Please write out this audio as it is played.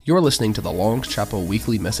You're listening to the Longs Chapel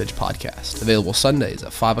Weekly Message Podcast, available Sundays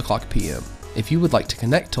at 5 o'clock p.m. If you would like to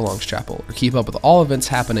connect to Longs Chapel or keep up with all events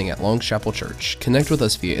happening at Longs Chapel Church, connect with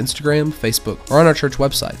us via Instagram, Facebook, or on our church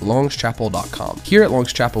website, longschapel.com. Here at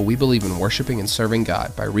Longs Chapel, we believe in worshiping and serving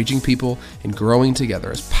God by reaching people and growing together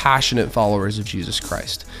as passionate followers of Jesus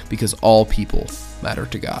Christ, because all people matter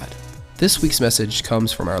to God. This week's message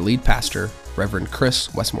comes from our lead pastor, Reverend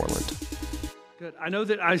Chris Westmoreland. Good. I know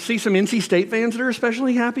that I see some NC State fans that are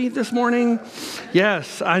especially happy this morning.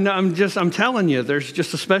 Yes, I know. I'm telling you, there's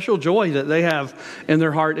just a special joy that they have in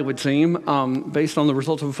their heart, it would seem, based on the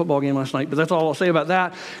results of a football game last night. But that's all I'll say about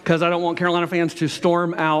that, because I don't want Carolina fans to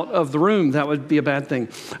storm out of the room. That would be a bad thing.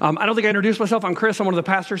 I don't think I introduced myself. I'm Chris. I'm one of the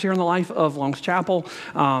pastors here in the life of Longs Chapel,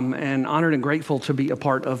 and honored and grateful to be a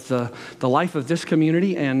part of the life of this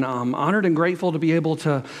community, and honored and grateful to be able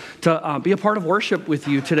to be a part of worship with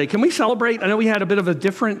you today. Can we celebrate? I know we had a bit of a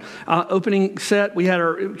different opening set. We had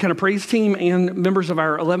our kind of praise team and members of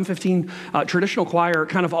our 1115 traditional choir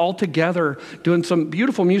kind of all together doing some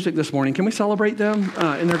beautiful music this morning. Can we celebrate them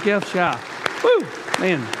in their gifts? Yeah. Woo,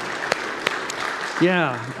 man.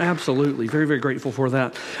 Yeah, absolutely. Very, very grateful for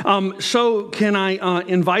that. So can I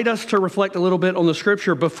invite us to reflect a little bit on the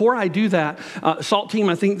scripture? Before I do that, Salt Team,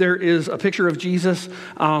 I think there is a picture of Jesus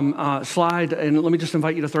slide, and let me just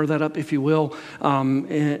invite you to throw that up if you will.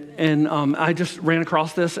 I just ran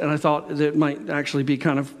across this, and I thought that it might actually be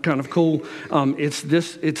kind of cool. It's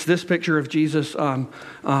this picture of Jesus, and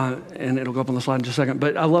it'll go up on the slide in just a second.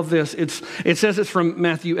 But I love this. It says it's from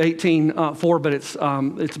Matthew 18:4, but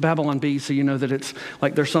it's Babylon B, so you know that it's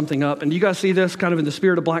like there's something up. And you guys see this kind of in the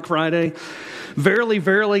spirit of Black Friday? Verily,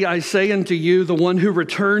 verily, I say unto you, the one who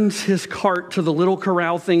returns his cart to the little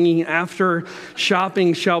corral thingy after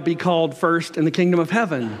shopping shall be called first in the kingdom of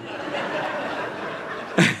heaven.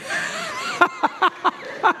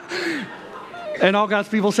 And all God's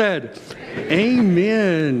people said,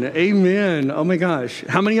 amen, amen. Oh my gosh.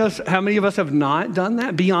 How many of us have not done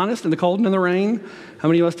that? Be honest, in the cold and in the rain. How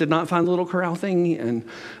many of us did not find the little corral thing?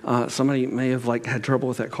 And somebody may have had trouble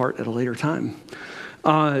with that cart at a later time.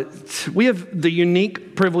 We have the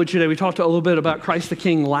unique privilege today. We talked a little bit about Christ the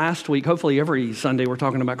King last week. Hopefully every Sunday we're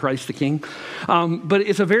talking about Christ the King. But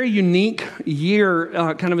it's a very unique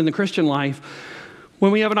year kind of in the Christian life,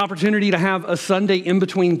 when we have an opportunity to have a Sunday in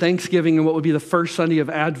between Thanksgiving and what would be the first Sunday of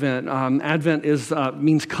Advent. Advent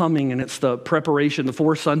means coming, and it's the preparation, the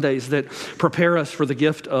 4 Sundays that prepare us for the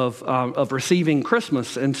gift of receiving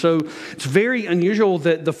Christmas. And so it's very unusual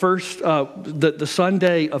that the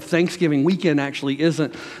Sunday of Thanksgiving weekend actually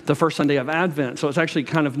isn't the first Sunday of Advent. So it's actually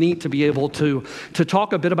kind of neat to be able to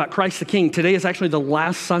talk a bit about Christ the King. Today is actually the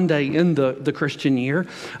last Sunday in the Christian year.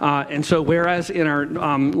 And so whereas in our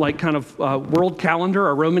world calendar,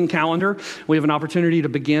 our Roman calendar, we have an opportunity to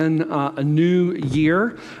begin a new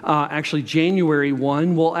year, actually January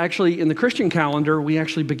 1. Well, actually in the Christian calendar, we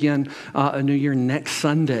actually begin a new year next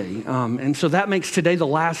Sunday. And so that makes today the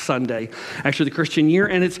last Sunday, actually the Christian year.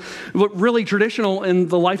 And it's really traditional in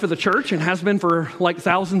the life of the church, and has been for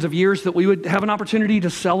thousands of years, that we would have an opportunity to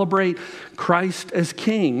celebrate Christ as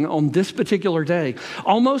King on this particular day,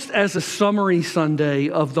 almost as a summary Sunday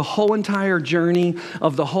of the whole entire journey,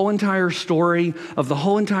 of the whole entire story, of the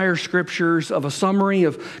whole entire scriptures, of a summary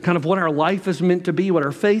of kind of what our life is meant to be, what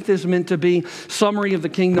our faith is meant to be. Summary of the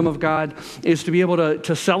kingdom of God is to be able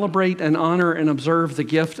to celebrate and honor and observe the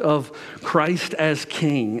gift of Christ as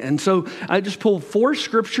King. And so I just pulled 4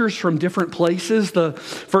 scriptures from different places. The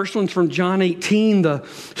first one's from John 18. The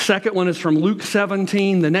second one is from Luke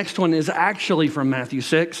 17. The next one is actually from Matthew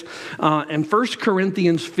 6 and 1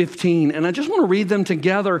 Corinthians 15. And I just want to read them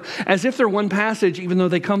together as if they're one passage, even though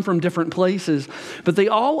they come from different places. But they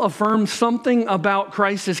all affirm something about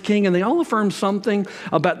Christ as King, and they all affirm something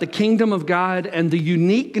about the kingdom of God and the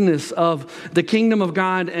uniqueness of the kingdom of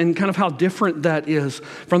God, and kind of how different that is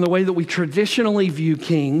from the way that we traditionally view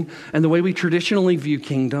king and the way we traditionally view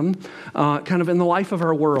kingdom kind of in the life of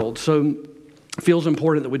our world. So it feels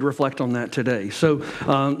important that we'd reflect on that today. So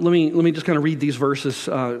let me just kind of read these verses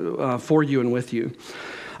for you and with you.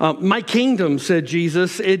 My kingdom, said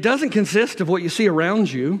Jesus, it doesn't consist of what you see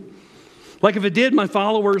around you. Like if it did, my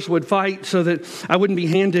followers would fight so that I wouldn't be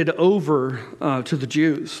handed over to the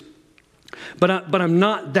Jews. But I'm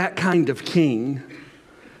not that kind of king,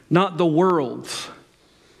 not the world's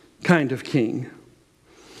kind of king.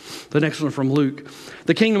 The next one from Luke.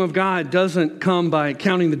 The kingdom of God doesn't come by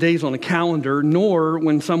counting the days on a calendar, nor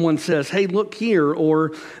when someone says, hey, look here,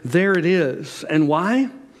 or there it is. And why?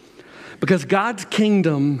 Because God's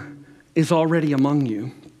kingdom is already among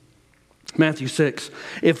you. Matthew 6,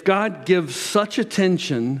 if God gives such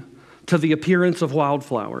attention to the appearance of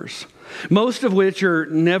wildflowers, most of which are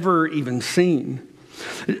never even seen.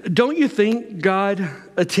 Don't you think God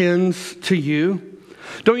attends to you?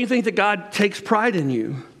 Don't you think that God takes pride in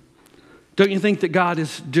you? Don't you think that God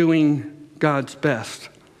is doing God's best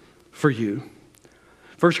for you?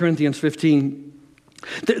 1 Corinthians 15,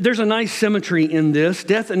 there's a nice symmetry in this.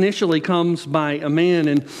 Death initially comes by a man,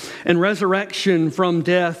 and resurrection from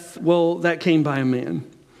death, well, that came by a man.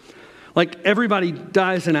 Like everybody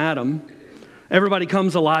dies in Adam, everybody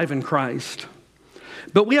comes alive in Christ.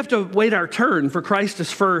 But we have to wait our turn, for Christ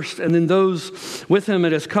is first, and then those with him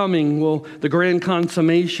at his coming will, the grand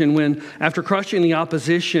consummation, when after crushing the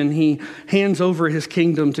opposition, he hands over his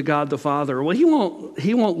kingdom to God the Father. Well, he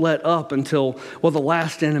won't let up until, well, the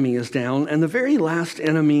last enemy is down, and the very last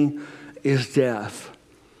enemy is death.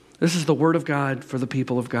 This is the word of God for the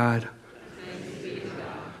people of God.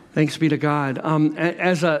 Thanks be to God.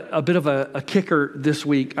 As a bit of a kicker this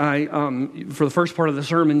week, I, for the first part of the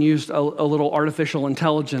sermon, used a little artificial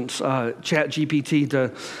intelligence, ChatGPT,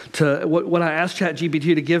 to what I asked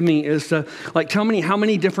ChatGPT to give me is to, like, tell me how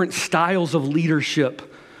many different styles of leadership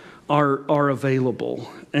are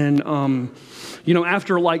available. And,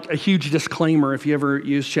 after like a huge disclaimer, if you ever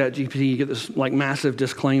use ChatGPT, you get this like massive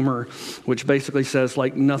disclaimer, which basically says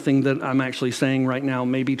like nothing that I'm actually saying right now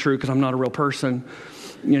may be true because I'm not a real person.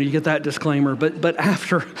 You get that disclaimer, but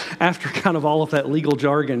after kind of all of that legal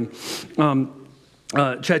jargon,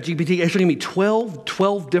 ChatGPT actually gave me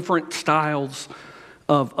 12 different styles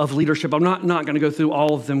of leadership. I'm not going to go through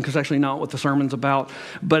all of them because actually not what the sermon's about,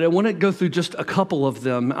 but I want to go through just a couple of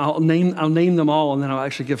them. I'll name them all, and then I'll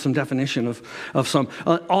actually give some definition of some.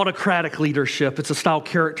 Autocratic leadership, it's a style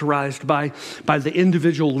characterized by the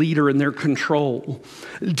individual leader and their control.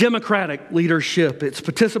 Democratic leadership, it's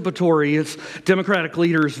participatory. It's democratic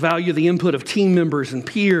leaders value the input of team members and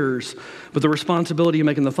peers, but the responsibility of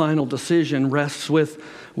making the final decision rests with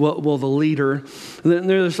the leader. And then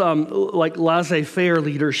there's like laissez-faire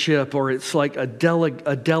leadership, or it's like a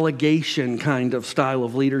delegation kind of style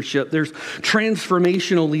of leadership. There's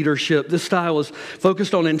transformational leadership. This style is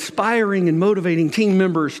focused on inspiring and motivating team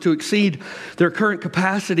members to exceed their current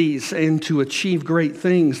capacities and to achieve great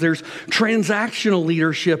things. There's transactional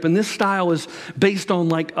leadership, and this style is based on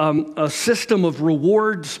like a system of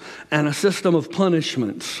rewards and a system of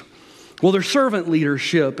punishments. Well, there's servant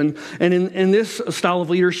leadership, and in this style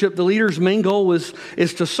of leadership, the leader's main goal is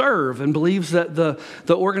to serve, and believes that the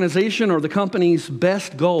organization or the company's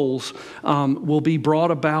best goals will be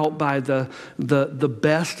brought about by the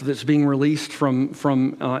best that's being released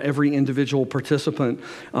from every individual participant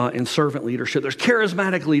in servant leadership. There's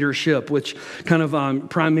charismatic leadership, which kind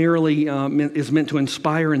of primarily is meant to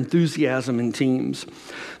inspire enthusiasm in teams.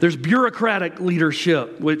 There's bureaucratic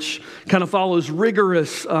leadership, which kind of follows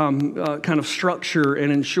rigorous kind of structure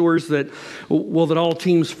and ensures that all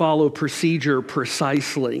teams follow procedure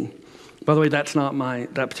precisely. By the way,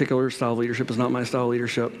 that particular style of leadership is not my style of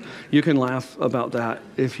leadership. You can laugh about that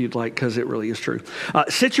if you'd like, because it really is true.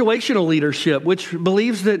 Situational leadership, which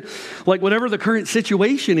believes that like whatever the current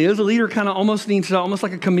situation is, a leader kind of almost needs to, almost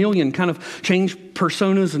like a chameleon, kind of change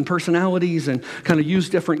personas and personalities and kind of use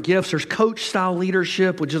different gifts. There's coach style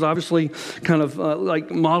leadership, which is obviously kind of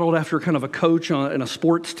like modeled after kind of a coach in a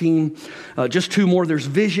sports team. Just two more. There's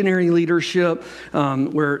visionary leadership,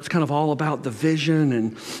 where it's kind of all about the vision,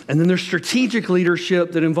 and then there's strategic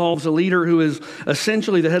leadership that involves a leader who is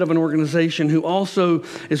essentially the head of an organization, who also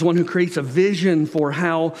is one who creates a vision for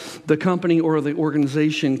how the company or the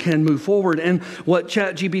organization can move forward. And what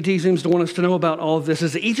ChatGPT seems to want us to know about all of this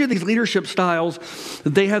is that each of these leadership styles,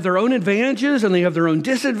 they have their own advantages and they have their own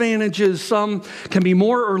disadvantages. Some can be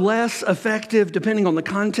more or less effective depending on the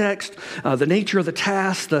context, the nature of the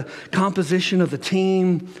task, the composition of the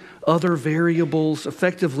team, other variables.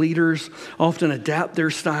 Effective leaders often adapt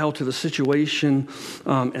their style to the situation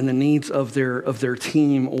and the needs of their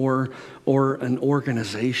team or an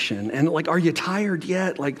organization. And like, are you tired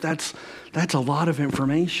yet? Like that's a lot of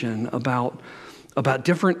information about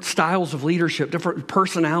different styles of leadership, different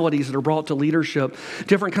personalities that are brought to leadership,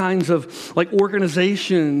 different kinds of like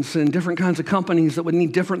organizations and different kinds of companies that would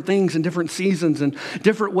need different things in different seasons and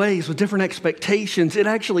different ways with different expectations. It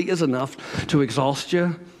actually is enough to exhaust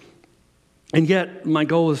you. And yet, my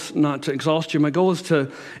goal is not to exhaust you. My goal is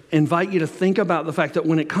to invite you to think about the fact that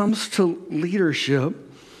when it comes to leadership,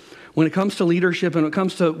 and when it comes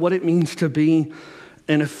to what it means to be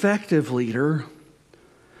an effective leader,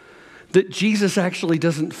 that Jesus actually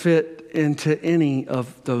doesn't fit into any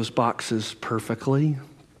of those boxes perfectly.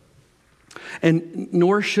 And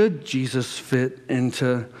nor should Jesus fit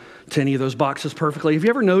into any of those boxes perfectly. Have you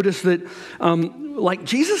ever noticed that like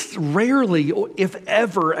Jesus rarely, if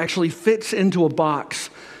ever, actually fits into a box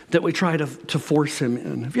that we try to force him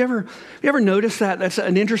in. Have you ever noticed that? That's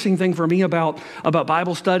an interesting thing for me about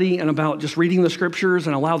Bible study and about just reading the scriptures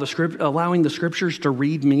and allowing the scriptures to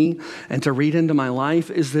read me and to read into my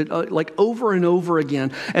life is that like over and over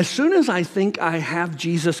again, as soon as I think I have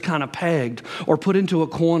Jesus kind of pegged or put into a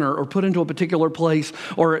corner or put into a particular place,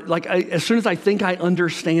 or like as soon as I think I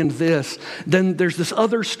understand this, then there's this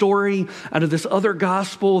other story out of this other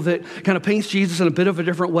gospel that kind of paints Jesus in a bit of a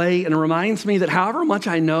different way, and it reminds me that however much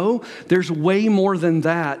I know, there's way more than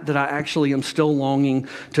that I actually am still longing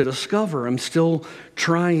to discover. I'm still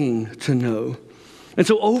trying to know. And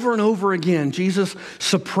so over and over again, Jesus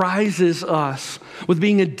surprises us with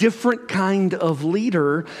being a different kind of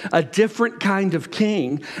leader, a different kind of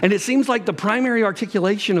king. And it seems like the primary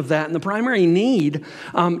articulation of that and the primary need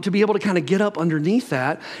to be able to kind of get up underneath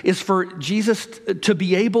that is for Jesus to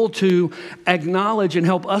be able to acknowledge and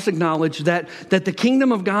help us acknowledge that the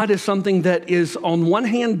kingdom of God is something that is on one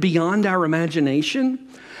hand beyond our imagination,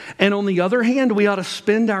 and on the other hand, we ought to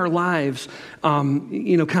spend our lives,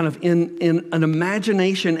 kind of in an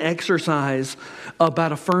imagination exercise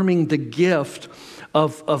about affirming the gift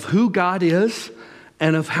of who God is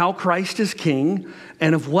and of how Christ is king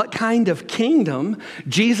and of what kind of kingdom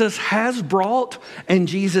Jesus has brought and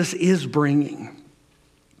Jesus is bringing.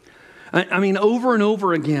 I mean, over and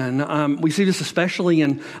over again, we see this especially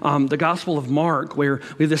in the Gospel of Mark, where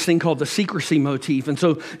we have this thing called the secrecy motif. And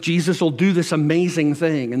so Jesus will do this amazing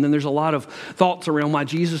thing. And then there's a lot of thoughts around why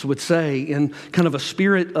Jesus would say, in kind of a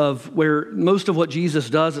spirit of where most of what Jesus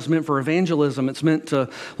does is meant for evangelism. It's meant to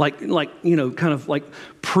kind of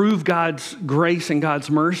prove God's grace and God's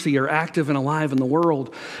mercy are active and alive in the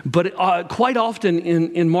world. But quite often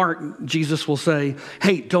in Mark, Jesus will say,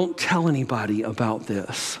 hey, don't tell anybody about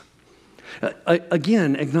this.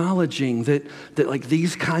 Again, acknowledging that like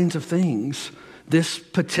these kinds of things, this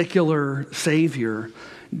particular Savior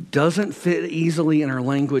doesn't fit easily in our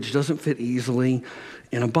language, doesn't fit easily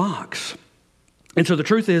in a box. And so the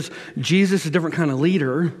truth is, Jesus is a different kind of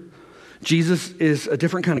leader. Jesus is a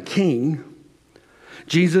different kind of king.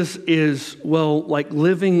 Jesus is,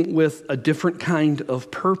 living with a different kind of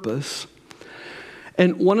purpose.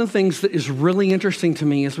 And one of the things that is really interesting to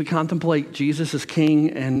me as we contemplate Jesus as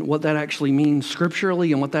king and what that actually means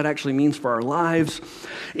scripturally and what that actually means for our lives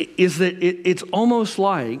is that it's almost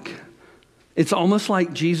like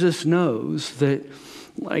Jesus knows that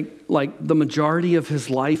like the majority of his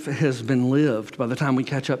life has been lived by the time we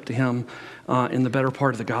catch up to him in the better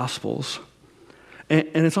part of the Gospels. And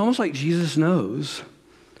it's almost like Jesus knows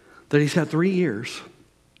that he's got 3 years.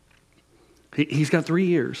 He's got 3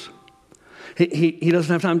 years. He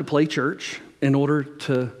doesn't have time to play church in order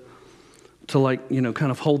to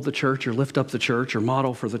kind of hold the church or lift up the church or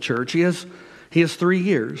model for the church. He has 3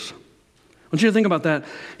 years. I want you to think about that.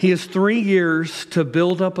 He has 3 years to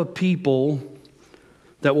build up a people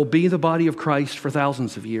that will be the body of Christ for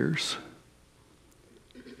thousands of years.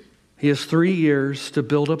 He has 3 years to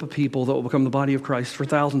build up a people that will become the body of Christ for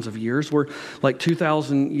thousands of years. We're like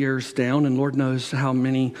 2,000 years down, and Lord knows how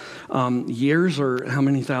many years or how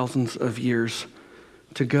many thousands of years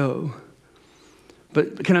to go.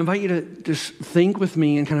 But can I invite you to just think with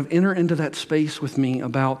me and kind of enter into that space with me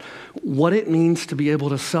about what it means to be able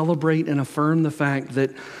to celebrate and affirm the fact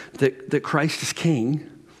that Christ is king.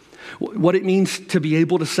 What it means to be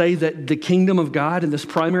able to say that the kingdom of God and this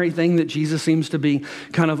primary thing that Jesus seems to be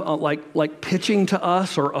kind of like pitching to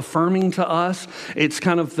us or affirming to us, it's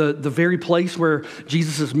kind of the very place where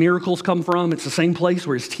Jesus' miracles come from. It's the same place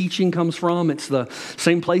where his teaching comes from. It's the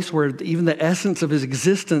same place where even the essence of his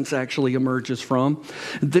existence actually emerges from.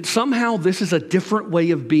 That somehow this is a different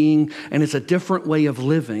way of being and it's a different way of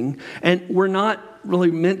living. And we're not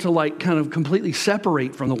really meant to kind of completely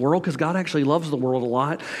separate from the world, because God actually loves the world a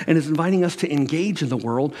lot and is inviting us to engage in the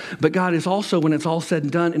world. But God is also, when it's all said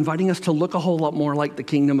and done, inviting us to look a whole lot more like the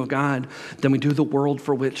kingdom of God than we do the world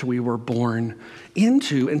for which we were born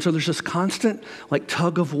into. And so there's this constant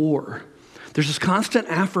tug of war. There's this constant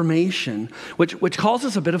affirmation, which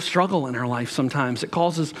causes a bit of struggle in our life sometimes. It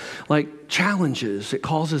causes challenges. It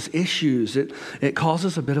causes issues. It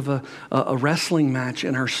causes a bit of a wrestling match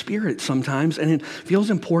in our spirit sometimes. And it feels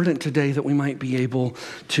important today that we might be able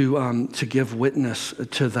to give witness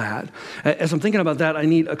to that. As I'm thinking about that, I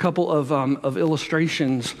need a couple of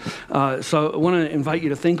illustrations. So I want to invite you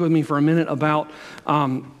to think with me for a minute about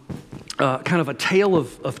kind of a tale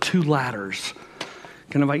of two ladders.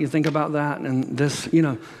 Can I invite you to think about that? And this,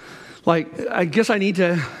 I guess I need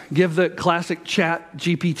to give the classic Chat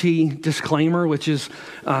GPT disclaimer, which is,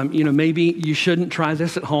 maybe you shouldn't try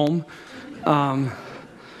this at home.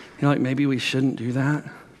 Maybe we shouldn't do that.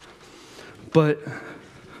 But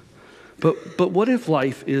But what if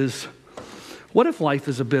life is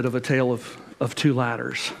a bit of a tale of two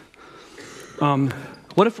ladders?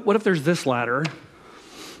 What if there's this ladder?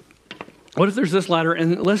 What if there's this ladder?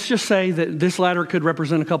 And let's just say that this ladder could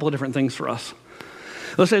represent a couple of different things for us.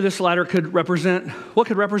 Let's say this ladder could represent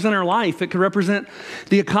our life. It could represent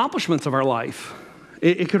the accomplishments of our life.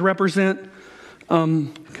 It could represent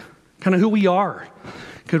kind of who we are.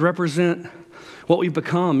 It could represent what we've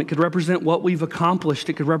become. It could represent what we've accomplished.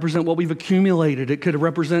 It could represent what we've accumulated. It could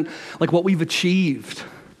represent like what we've achieved.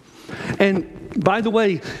 And by the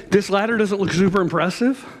way, this ladder doesn't look super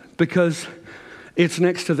impressive because it's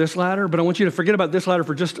next to this ladder, but I want you to forget about this ladder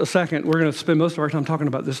for just a second. We're going to spend most of our time talking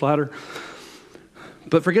about this ladder.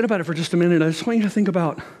 But forget about it for just a minute. I just want you to think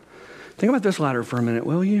about this ladder for a minute,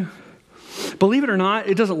 will you? Believe it or not,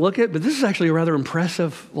 it doesn't look it, but this is actually a rather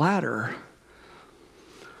impressive ladder.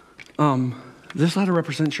 This ladder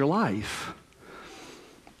represents your life.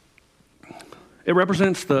 It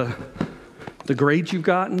represents the grades you've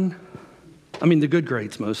gotten. I mean, the good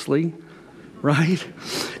grades mostly, right?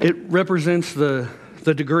 It represents the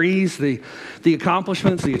degrees, the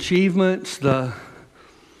accomplishments, the achievements, the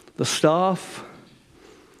stuff.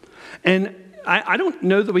 And I don't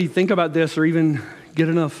know that we think about this or even get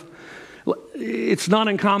enough. It's not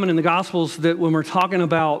uncommon in the Gospels that when we're talking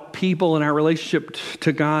about people and our relationship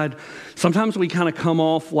to God, sometimes we kind of come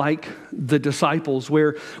off like the disciples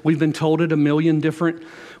where we've been told it a million different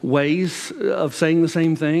ways of saying the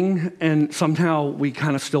same thing, and somehow we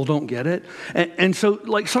kind of still don't get it. And so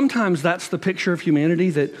like sometimes that's the picture of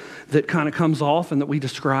humanity that kind of comes off and that we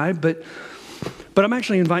describe. But I'm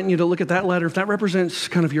actually inviting you to look at that ladder. If that represents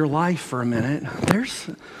kind of your life for a minute,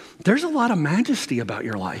 there's a lot of majesty about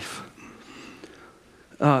your life.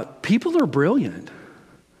 People are brilliant.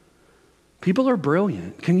 People are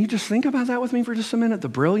brilliant. Can you just think about that with me for just a minute? The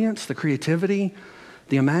brilliance, the creativity,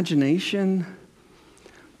 the imagination,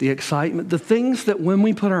 the excitement, the things that when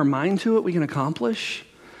we put our mind to it, we can accomplish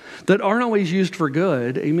that aren't always used for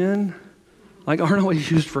good. Amen? Like aren't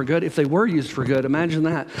always used for good. If they were used for good, imagine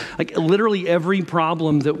that. Like literally every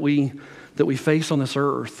problem that we face on this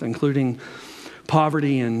earth, including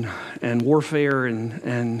poverty and warfare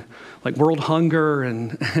and like world hunger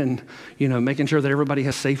and you know making sure that everybody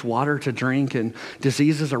has safe water to drink and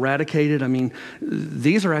diseases eradicated. I mean,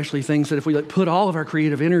 these are actually things that if we like put all of our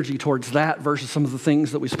creative energy towards that versus some of the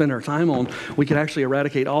things that we spend our time on, we could actually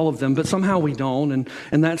eradicate all of them. But somehow we don't. And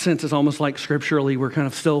in that sense, it's almost like scripturally we're kind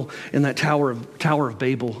of still in that Tower of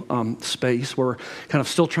Babel space. Where we're kind of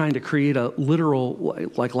still trying to create a literal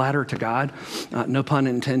like ladder to God. No pun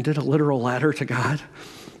intended. A literal ladder to God.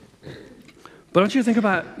 But I want you to think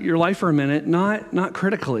about your life for a minute, not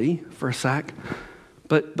critically for a sec,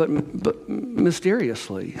 but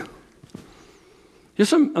mysteriously. There's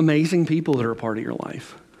some amazing people that are a part of your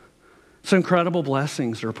life. Some incredible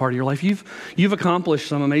blessings that are a part of your life. You've accomplished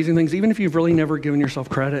some amazing things, even if you've really never given yourself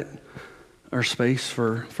credit or space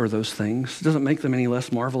for those things. It doesn't make them any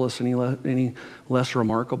less marvelous, any less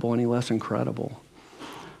remarkable, any less incredible.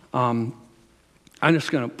 I'm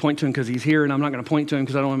just going to point to him because he's here, and I'm not going to point to him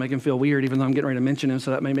because I don't want to make him feel weird, even though I'm getting ready to mention him,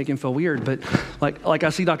 so that may make him feel weird. But like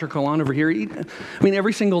I see Dr. Colan over here.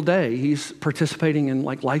 Every single day he's participating in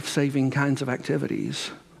like life-saving kinds of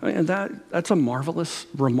activities. And that's a marvelous,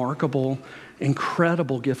 remarkable,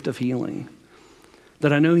 incredible gift of healing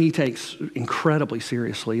that I know he takes incredibly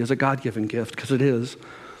seriously as a God-given gift, because it is.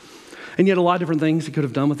 And yet a lot of different things he could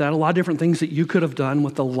have done with that, a lot of different things that you could have done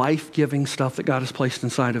with the life-giving stuff that God has placed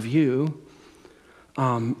inside of you.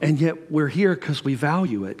 And yet we're here because we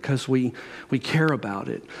value it, because we care about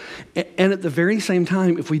it. And at the very same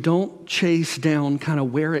time, if we don't chase down kind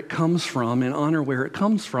of where it comes from and honor where it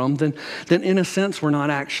comes from, then in a sense, we're not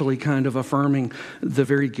actually kind of affirming the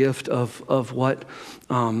very gift of what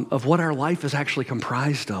our life is actually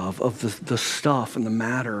comprised of the stuff and the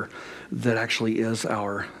matter that actually is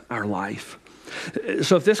our life.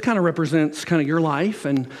 So if this kind of represents kind of your life,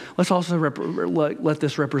 and let's also let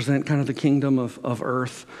this represent kind of the kingdom of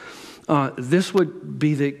earth, this would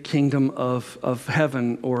be the kingdom of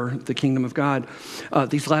heaven or the kingdom of God.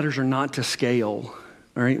 These ladders are not to scale,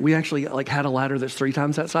 all right? We actually like had a ladder that's 3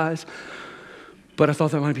 times that size, but I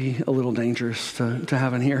thought that might be a little dangerous to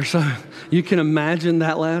have in here. So you can imagine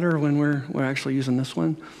that ladder when we're actually using this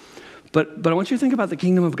one. But I want you to think about the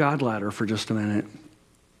kingdom of God ladder for just a minute.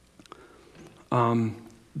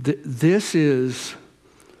 This is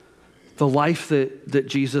the life that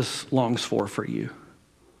Jesus longs for you.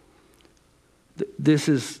 This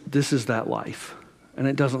is that life, and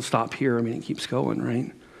it doesn't stop here. I mean, it keeps going,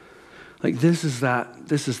 right? Like this is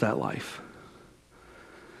that life.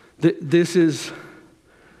 This is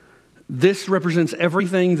This represents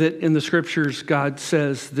everything that in the scriptures God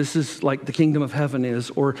says this is like the kingdom of heaven is,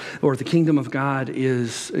 or the kingdom of God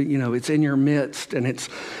is, it's in your midst, and it's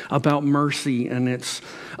about mercy, and it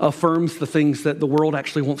affirms the things that the world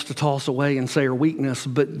actually wants to toss away and say are weakness.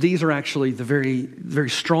 But these are actually the very, very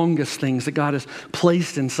strongest things that God has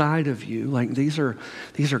placed inside of you. Like these are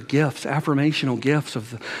gifts, affirmational gifts of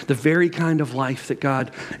the very kind of life that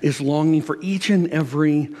God is longing for each and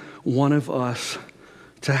every one of us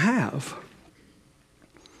to have.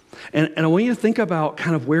 And I want you to think about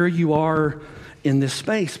kind of where you are in this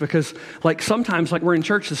space, because like sometimes, like we're in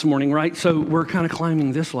church this morning, right? So we're kind of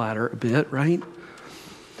climbing this ladder a bit, right?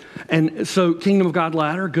 And so kingdom of God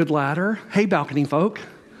ladder, good ladder. Hey, balcony folk.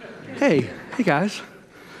 Hey guys.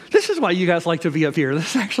 This is why you guys like to be up here.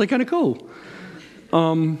 This is actually kind of cool.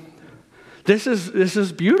 This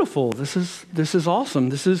is beautiful. This is awesome.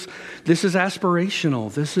 This is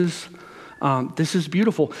aspirational. This is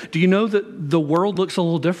beautiful. Do you know that the world looks a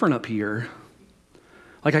little different up here?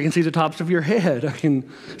 Like I can see the tops of your head. I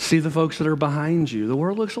can see the folks that are behind you. The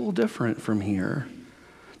world looks a little different from here.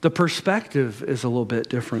 The perspective is a little bit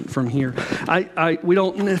different from here. We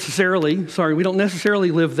don't necessarily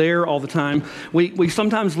live there all the time. We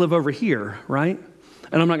sometimes live over here, right?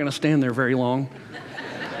 And I'm not going to stand there very long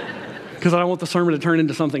because I don't want the sermon to turn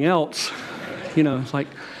into something else. It's like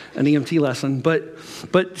an EMT lesson.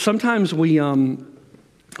 But sometimes we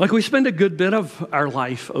spend a good bit of our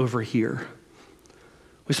life over here.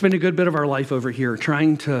 We spend a good bit of our life over here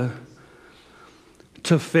trying to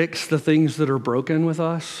fix the things that are broken with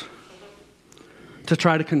us, to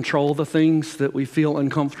try to control the things that we feel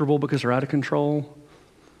uncomfortable because they're out of control.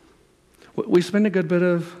 We spend a good bit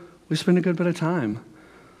of time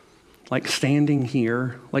like standing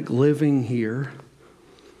here, like living here,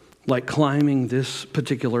 like climbing this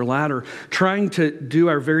particular ladder, trying to do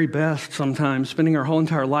our very best sometimes, spending our whole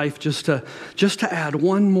entire life just to add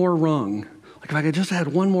one more rung. Like if I could just add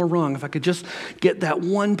one more rung, if I could just get that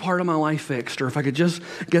one part of my life fixed, or if I could just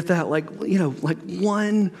get that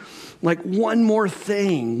one more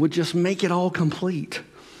thing would just make it all complete.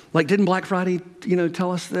 Like didn't Black Friday,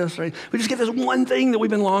 tell us this, right? We just get this one thing that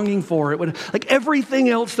we've been longing for. It would, like everything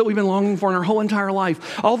else that we've been longing for in our whole entire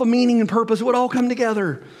life, all the meaning and purpose, it would all come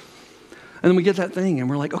together. And then we get that thing and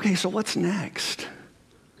we're like, okay, so what's next?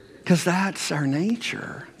 Because that's our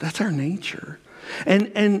nature. That's our nature.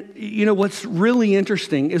 And what's really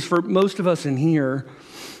interesting is for most of us in here,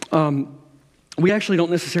 we actually don't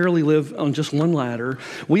necessarily live on just one ladder.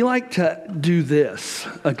 We like to do this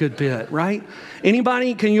a good bit, right?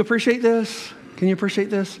 Anybody, can you appreciate this? Can you appreciate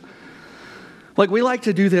this? Like we like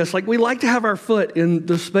to do this. Like we like to have our foot in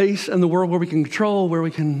the space and the world where we can control, where we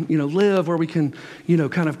can, live, where we can,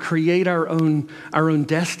 kind of create our own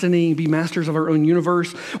destiny, be masters of our own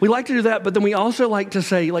universe. We like to do that, but then we also like to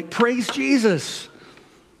say, like, praise Jesus.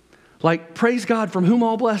 Like, praise God from whom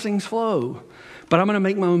all blessings flow. But I'm going to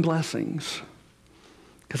make my own blessings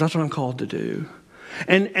because that's what I'm called to do.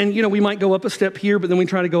 And we might go up a step here, but then we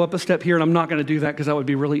try to go up a step here, and I'm not going to do that because that would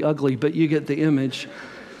be really ugly, but you get the image.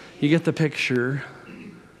 You get the picture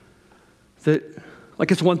that,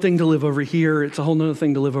 like, it's one thing to live over here, it's a whole nother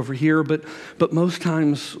thing to live over here. But most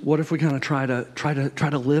times, what if we kind of try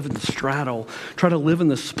to live in the straddle, try to live in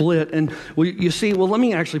the split? And let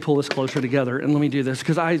me actually pull this closer together and let me do this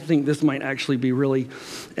because I think this might actually be really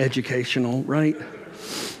educational, right?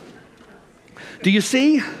 Do you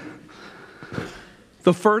see?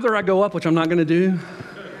 The further I go up, which I'm not going to do,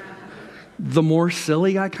 the more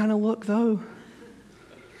silly I kind of look, though.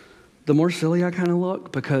 The more silly I kind of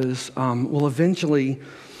look because, eventually,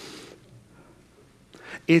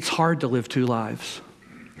 it's hard to live two lives.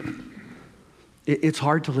 It's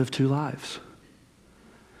hard to live two lives.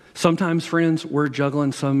 Sometimes, friends, we're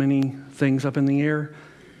juggling so many things up in the air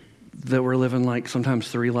that we're living like sometimes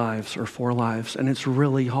 3 lives or 4 lives, and it's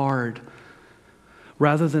really hard.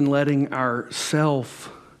 Rather than letting our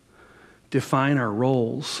self define our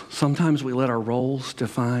roles, sometimes we let our roles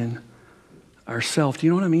define ourself. Do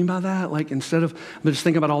you know what I mean by that? Like instead of just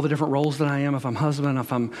thinking about all the different roles that I am, if I'm husband,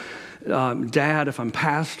 if I'm dad, if I'm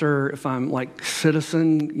pastor, if I'm like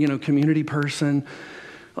citizen, community person,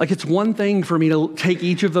 like it's one thing for me to take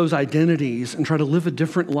each of those identities and try to live a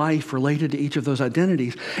different life related to each of those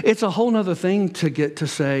identities. It's a whole nother thing to get to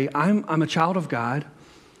say, I'm a child of God.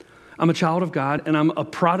 I'm a child of God, and I'm a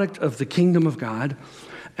product of the kingdom of God,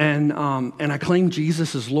 and I claim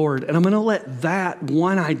Jesus as Lord, and I'm going to let that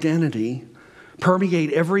one identity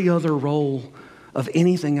permeate every other role of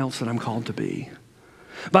anything else that I'm called to be.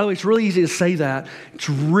 By the way, it's really easy to say that. It's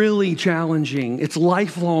really challenging. It's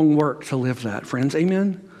lifelong work to live that, friends.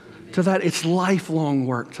 Amen to that? It's lifelong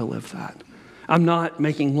work to live that. I'm not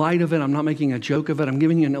making light of it. I'm not making a joke of it. I'm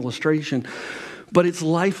giving you an illustration. But it's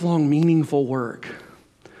lifelong, meaningful work.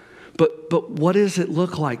 But what does it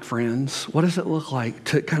look like, friends? What does it look like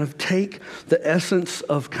to kind of take the essence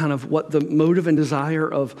of kind of what the motive and desire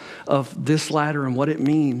of this ladder and what it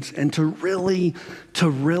means, and to really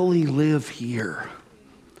live here,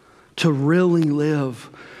 to really live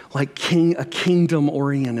like a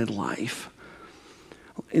kingdom-oriented life?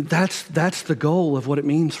 That's the goal of what it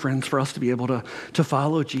means, friends, for us to be able to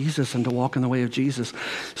follow Jesus and to walk in the way of Jesus.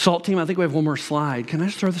 Salt team, I think we have one more slide. Can I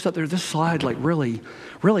just throw this up there? This slide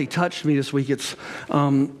really touched me this week. It's,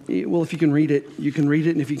 well, if you can read it, you can read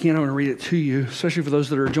it. And if you can't, I'm going to read it to you, especially for those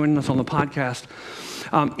that are joining us on the podcast.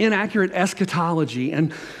 Inaccurate eschatology.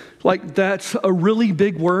 And like that's a really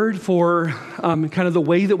big word for kind of the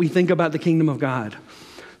way that we think about the kingdom of God.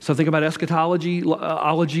 So think about eschatology.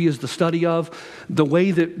 Ology is the study of the way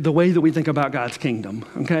that we think about God's kingdom.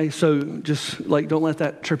 Okay, so just like don't let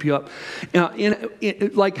that trip you up.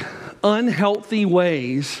 In like unhealthy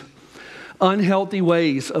ways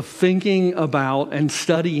of thinking about and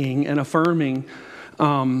studying and affirming,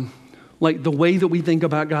 like the way that we think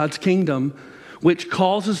about God's kingdom, which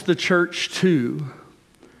causes the church to.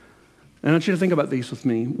 And I want you to think about these with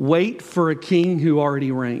me. Wait for a king who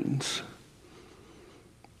already reigns.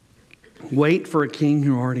 Wait for a king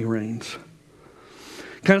who already reigns.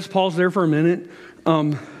 Can I just pause there for a minute?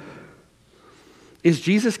 Is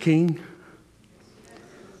Jesus king?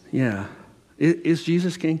 Yeah. Is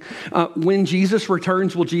Jesus king? When Jesus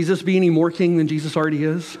returns, will Jesus be any more king than Jesus already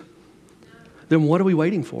is? Then what are we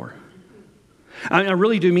waiting for? I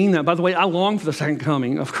really do mean that. By the way, I long for the second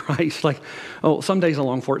coming of Christ. Like, some days I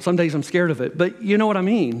long for it. Some days I'm scared of it. But you know what I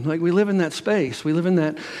mean. Like, we live in that space. We live in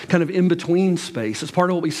that kind of in-between space. It's part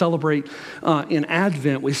of what we celebrate in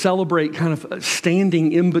Advent. We celebrate kind of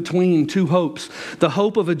standing in between two hopes. The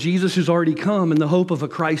hope of a Jesus who's already come and the hope of a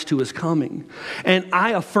Christ who is coming. And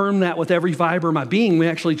I affirm that with every fiber of my being. We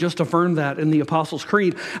actually just affirmed that in the Apostles'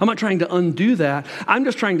 Creed. I'm not trying to undo that. I'm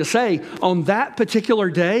just trying to say, on that particular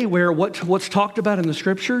day where what's talked about in the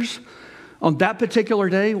scriptures, on that particular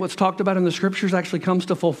day, what's talked about in the scriptures actually comes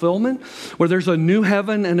to fulfillment, where there's a new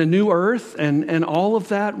heaven and a new earth, and all of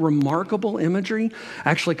that remarkable imagery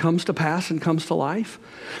actually comes to pass and comes to life.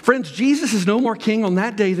 Friends, Jesus is no more king on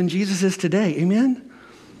that day than Jesus is today. Amen?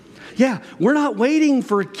 Yeah, we're not waiting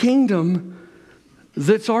for a kingdom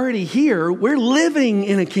that's already here. We're living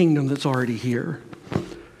in a kingdom that's already here.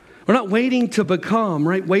 We're not waiting to become,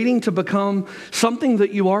 right? Waiting to become something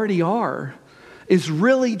that you already are is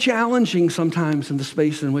really challenging sometimes in the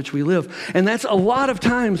space in which we live. And that's a lot of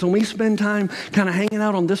times when we spend time kind of hanging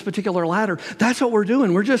out on this particular ladder, that's what we're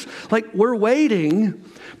doing. We're just like, we're waiting,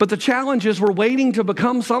 but the challenge is we're waiting to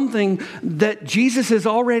become something that Jesus has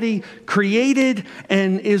already created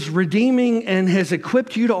and is redeeming and has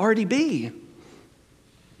equipped you to already be.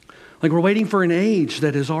 Like we're waiting for an age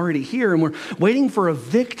that is already here, and we're waiting for a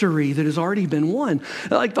victory that has already been won.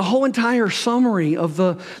 Like the whole entire summary of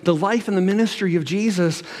the life and the ministry of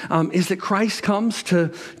Jesus is that Christ comes to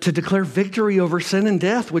declare victory over sin and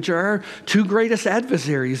death, which are our two greatest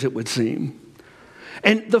adversaries, it would seem.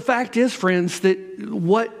 And the fact is, friends, that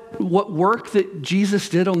what work that Jesus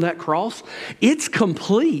did on that cross, it's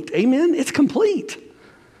complete. Amen? It's complete.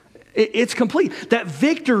 It's complete. That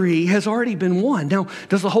victory has already been won. Now,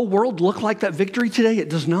 does the whole world look like that victory today? It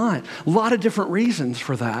does not. A lot of different reasons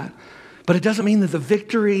for that. But it doesn't mean that the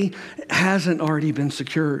victory hasn't already been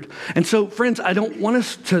secured. And so, friends, I don't want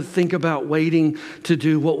us to think about waiting to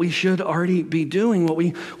do what we should already be doing, what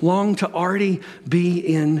we long to already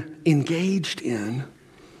be engaged in.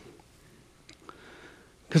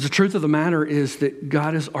 Because the truth of the matter is that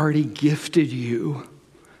God has already gifted you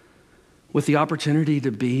with the opportunity to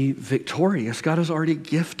be victorious. God has already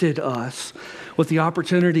gifted us with the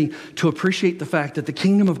opportunity to appreciate the fact that the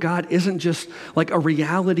kingdom of God isn't just like a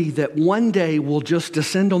reality that one day will just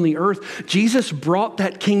descend on the earth. Jesus brought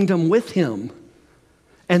that kingdom with him.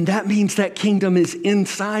 And that means that kingdom is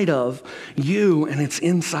inside of you and it's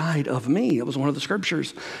inside of me. It was one of the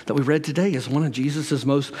scriptures that we read today is one of Jesus's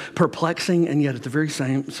most perplexing and yet at the very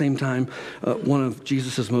same time, one of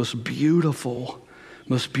Jesus's most beautiful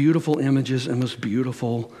images and most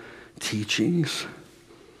beautiful teachings.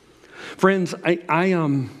 Friends, I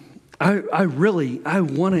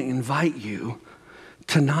want to invite you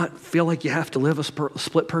to not feel like you have to live a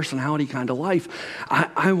split personality kind of life.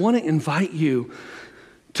 I want to invite you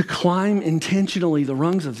to climb intentionally the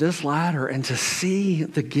rungs of this ladder and to see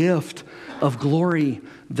the gift of glory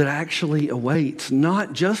that actually awaits,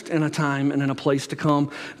 not just in a time and in a place to come,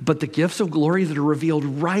 but the gifts of glory that are revealed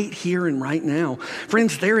right here and right now.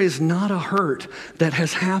 Friends, there is not a hurt that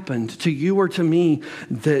has happened to you or to me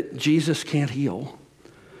that Jesus can't heal.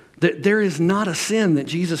 There is not a sin that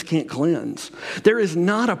Jesus can't cleanse. There is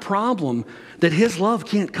not a problem that his love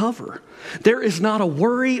can't cover. There is not a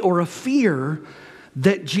worry or a fear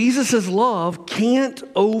that Jesus' love can't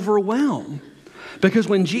overwhelm. Because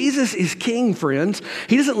when Jesus is king, friends,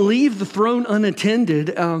 he doesn't leave the throne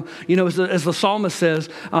unattended. As the psalmist says,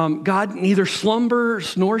 God neither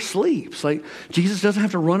slumbers nor sleeps. Like, Jesus doesn't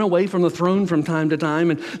have to run away from the throne from time to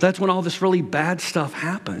time, and that's when all this really bad stuff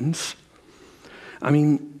happens. I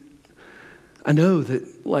mean, I know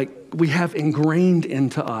that we have ingrained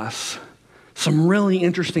into us some really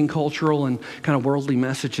interesting cultural and kind of worldly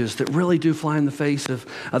messages that really do fly in the face of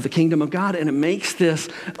the kingdom of God, and it makes this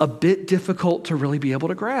a bit difficult to really be able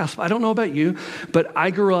to grasp. I don't know about you, but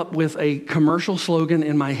I grew up with a commercial slogan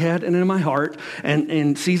in my head and in my heart, and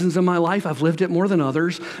in seasons of my life, I've lived it more than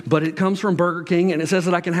others, but it comes from Burger King, and it says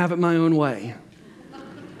that I can have it my own way.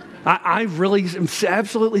 I really am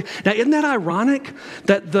absolutely... Now, isn't that ironic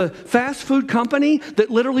that the fast food company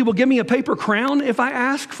that literally will give me a paper crown if I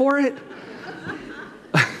ask for it,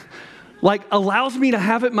 allows me to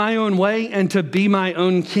have it my own way and to be my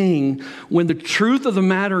own king, when the truth of the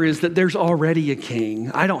matter is that there's already a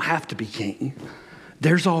king. I don't have to be king.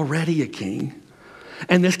 There's already a king.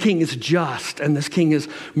 And this king is just, and this king is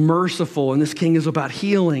merciful, and this king is about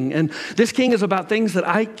healing, and this king is about things that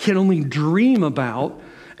I can only dream about,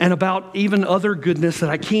 and about even other goodness that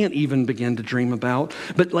I can't even begin to dream about.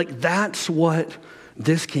 But that's what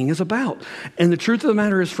this king is about. And the truth of the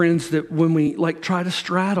matter is, friends, that when we try to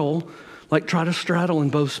straddle in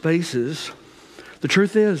both spaces, the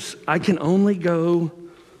truth is I can only go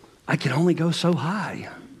so high.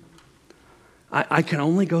 I can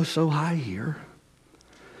only go so high here.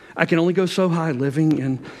 I can only go so high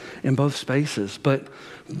living in both spaces. But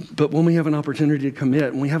when we have an opportunity to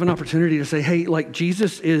commit, when we have an opportunity to say, hey,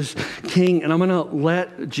 Jesus is king, and I'm going to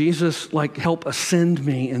let Jesus help ascend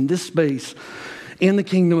me in this space, in the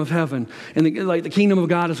kingdom of heaven, and the kingdom of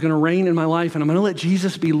God is going to reign in my life, and I'm going to let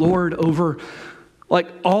Jesus be Lord over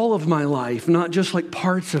all of my life, not just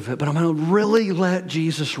parts of it, but I'm going to really let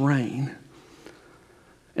Jesus reign.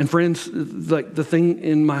 And friends, the thing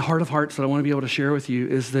in my heart of hearts that I want to be able to share with you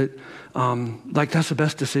is that that's the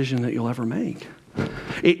best decision that you'll ever make.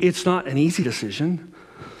 It's not an easy decision,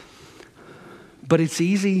 but it's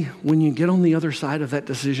easy when you get on the other side of that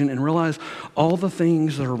decision and realize all the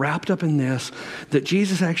things that are wrapped up in this that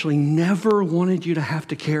Jesus actually never wanted you to have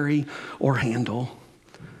to carry or handle.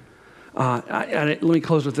 Let me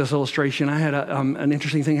close with this illustration. I had an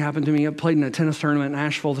interesting thing happen to me. I played in a tennis tournament in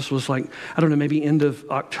Nashville. This was maybe end of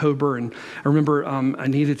October. And I remember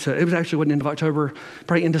it was actually wasn't end of October,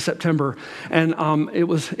 probably end of September. And it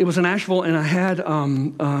was in Nashville, and I had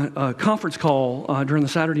a conference call during the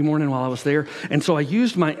Saturday morning while I was there. And so I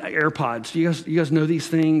used my AirPods. You guys know these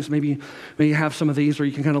things. Maybe you have some of these where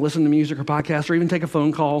you can kind of listen to music or podcasts or even take a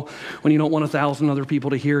phone call when you don't want 1,000 other people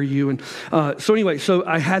to hear you. And so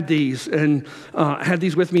I had these. And I had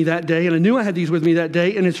these with me that day, and I knew I had these with me that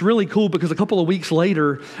day, and it's really cool because a couple of weeks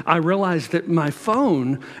later, I realized that my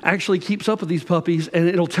phone actually keeps up with these puppies, and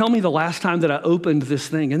it'll tell me the last time that I opened this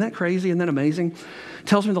thing. Isn't that crazy? Isn't that amazing? It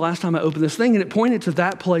tells me the last time I opened this thing, and it pointed to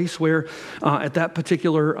that place where, at that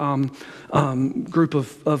particular group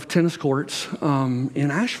of tennis courts in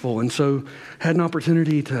Asheville, and so had an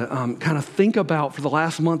opportunity to kind of think about for the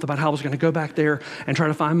last month about how I was going to go back there and try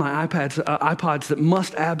to find my iPods that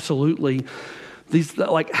must absolutely, these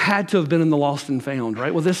had to have been in the lost and found,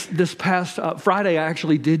 right? Well, this past Friday, I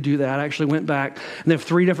actually did do that. I actually went back, and they have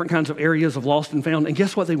 3 different kinds of areas of lost and found, and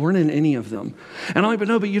guess what? They weren't in any of them. And I'm like,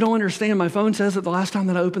 but you don't understand. My phone says that the last time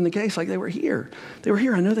that I opened the case, they were here. They were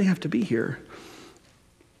here. I know they have to be here.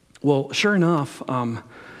 Well, sure enough,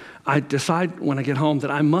 I decide when I get home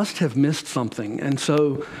that I must have missed something. And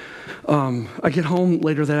so I get home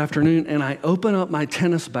later that afternoon, and I open up my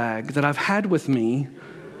tennis bag that I've had with me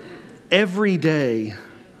every day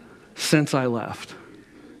since I left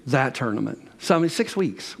that tournament. So 6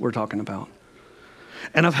 weeks we're talking about.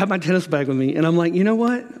 And I've had my tennis bag with me, and I'm like, you know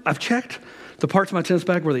what? I've checked the parts of my tennis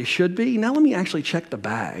bag where they should be. Now let me actually check the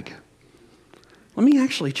bag.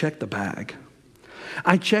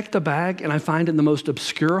 I check the bag, and I find in the most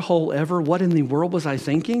obscure hole ever, what in the world was I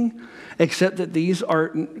thinking? Except that these are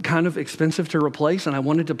kind of expensive to replace, and I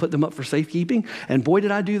wanted to put them up for safekeeping. And boy,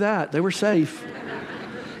 did I do that. They were safe.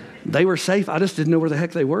 They were safe. I just didn't know where the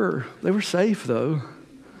heck they were. They were safe, though.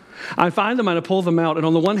 I find them and I pull them out. And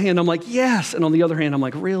on the one hand, I'm like, yes. And on the other hand, I'm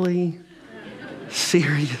like, really?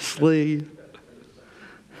 Seriously?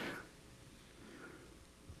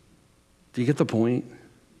 Do you get the point?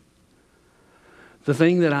 The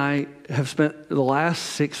thing that I have spent the last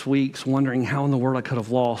 6 weeks wondering how in the world I could have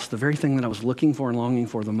lost, the very thing that I was looking for and longing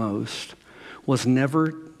for the most, was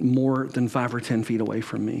never more than 5 or 10 feet away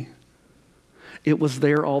from me. It was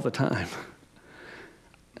there all the time.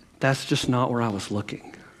 That's just not where I was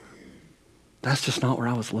looking. That's just not where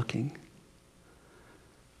I was looking.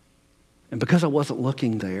 And because I wasn't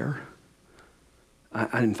looking there,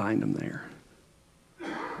 I didn't find him there.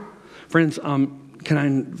 Friends, can I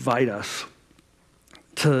invite us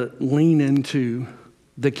to lean into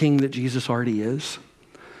the King that Jesus already is?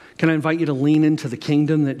 Can I invite you to lean into the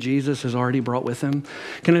kingdom that Jesus has already brought with him?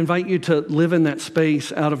 Can I invite you to live in that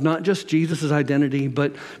space out of not just Jesus' identity,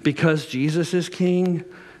 but because Jesus is King,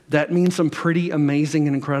 that means some pretty amazing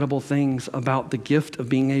and incredible things about the gift of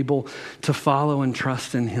being able to follow and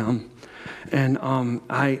trust in him. And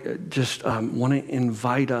I just want to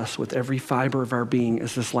invite us with every fiber of our being,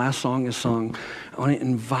 as this last song is sung, I want to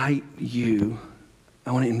invite you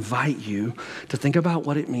to think about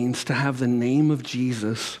what it means to have the name of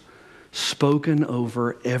Jesus spoken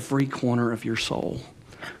over every corner of your soul.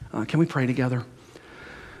 Can we pray together?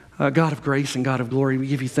 God of grace and God of glory, we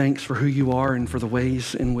give you thanks for who you are and for the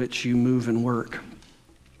ways in which you move and work.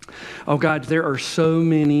 Oh God, there are so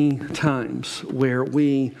many times where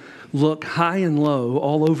we look high and low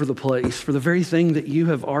all over the place for the very thing that you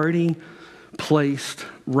have already placed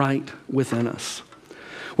right within us.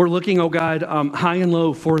 We're looking, oh God, high and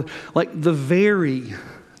low for like the very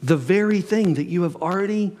thing that you have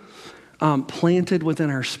already planted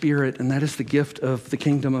within our spirit, and that is the gift of the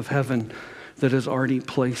kingdom of heaven that is already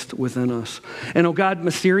placed within us. And oh God,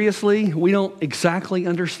 mysteriously, we don't exactly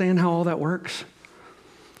understand how all that works.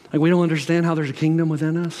 Like we don't understand how there's a kingdom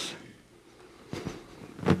within us.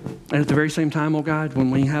 And at the very same time, oh God,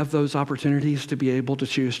 when we have those opportunities to be able to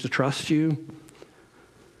choose to trust you,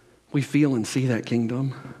 we feel and see that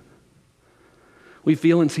kingdom. We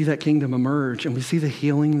feel and see that kingdom emerge, and we see the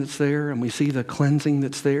healing that's there, and we see the cleansing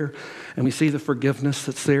that's there, and we see the forgiveness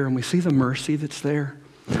that's there, and we see the mercy that's there,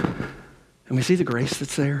 and we see the grace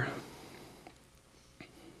that's there.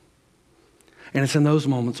 And it's in those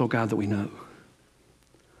moments, oh God, that we know.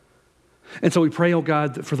 And so we pray, oh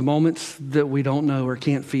God, that for the moments that we don't know or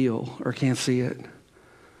can't feel or can't see it,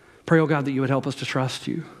 pray, oh God, that you would help us to trust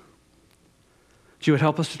you. That you would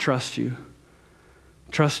help us to trust you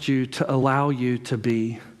to allow you to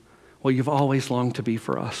be what you've always longed to be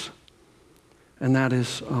for us. And that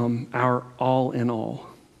is our all in all.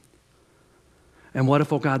 And what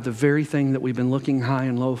if, oh God, the very thing that we've been looking high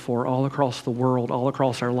and low for all across the world, all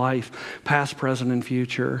across our life, past, present, and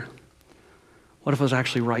future, what if it was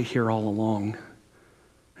actually right here all along,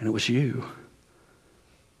 and it was you?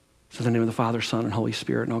 So in the name of the Father, Son, and Holy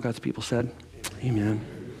Spirit, and all God's people said, amen.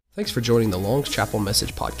 Thanks for joining the Long's Chapel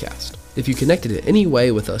Message Podcast. If you connected in any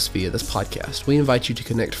way with us via this podcast, we invite you to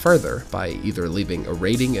connect further by either leaving a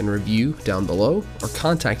rating and review down below or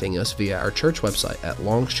contacting us via our church website at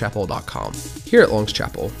longschapel.com. Here at Long's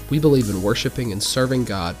Chapel, we believe in worshiping and serving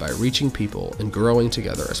God by reaching people and growing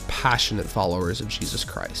together as passionate followers of Jesus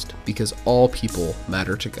Christ, because all people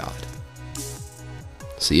matter to God.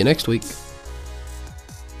 See you next week.